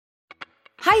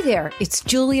Hi there, it's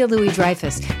Julia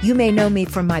Louis-Dreyfus. You may know me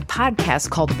from my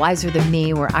podcast called Wiser Than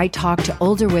Me, where I talk to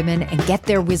older women and get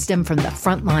their wisdom from the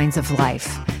front lines of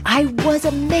life. I was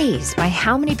amazed by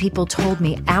how many people told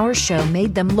me our show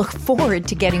made them look forward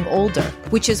to getting older,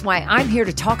 which is why I'm here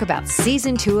to talk about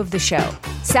Season 2 of the show.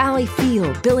 Sally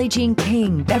Field, Billie Jean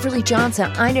King, Beverly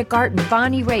Johnson, Ina Garten,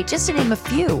 Bonnie Raitt, just to name a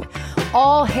few.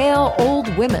 All hail old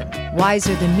women.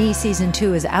 Wiser Than Me Season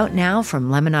 2 is out now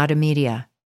from Lemonada Media.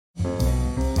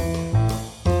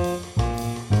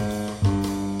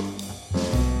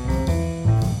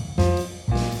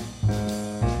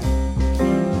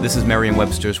 This is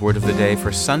Merriam-Webster's Word of the Day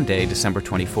for Sunday, December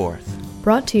 24th.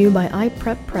 Brought to you by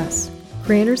iPrep Press,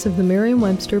 creators of the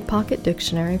Merriam-Webster Pocket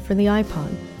Dictionary for the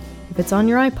iPod. If it's on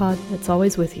your iPod, it's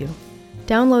always with you.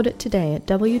 Download it today at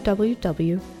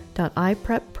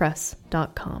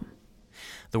www.ipreppress.com.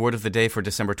 The word of the day for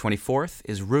December 24th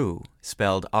is rue,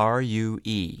 spelled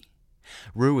R-U-E.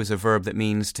 Rue is a verb that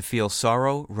means to feel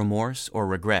sorrow, remorse, or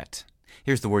regret.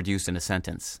 Here's the word used in a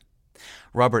sentence.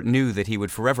 Robert knew that he would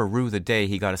forever rue the day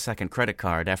he got a second credit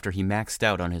card after he maxed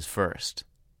out on his first.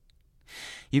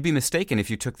 You'd be mistaken if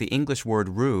you took the English word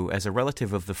rue as a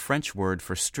relative of the French word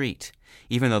for street,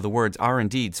 even though the words are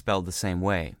indeed spelled the same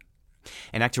way.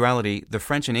 In actuality, the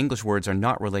French and English words are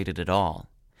not related at all.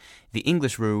 The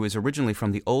English rue is originally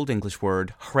from the Old English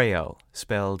word hrēow,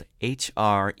 spelled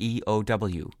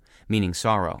H-R-E-O-W, meaning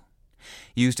sorrow.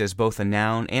 Used as both a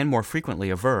noun and more frequently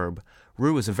a verb,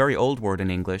 rue is a very old word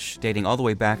in English, dating all the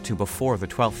way back to before the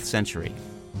 12th century.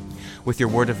 With your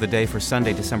word of the day for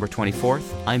Sunday, December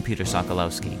 24th, I'm Peter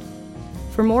Sokolowski.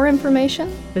 For more information,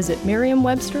 visit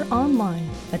Merriam-Webster online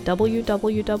at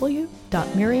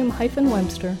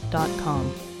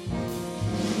www.merriam-webster.com.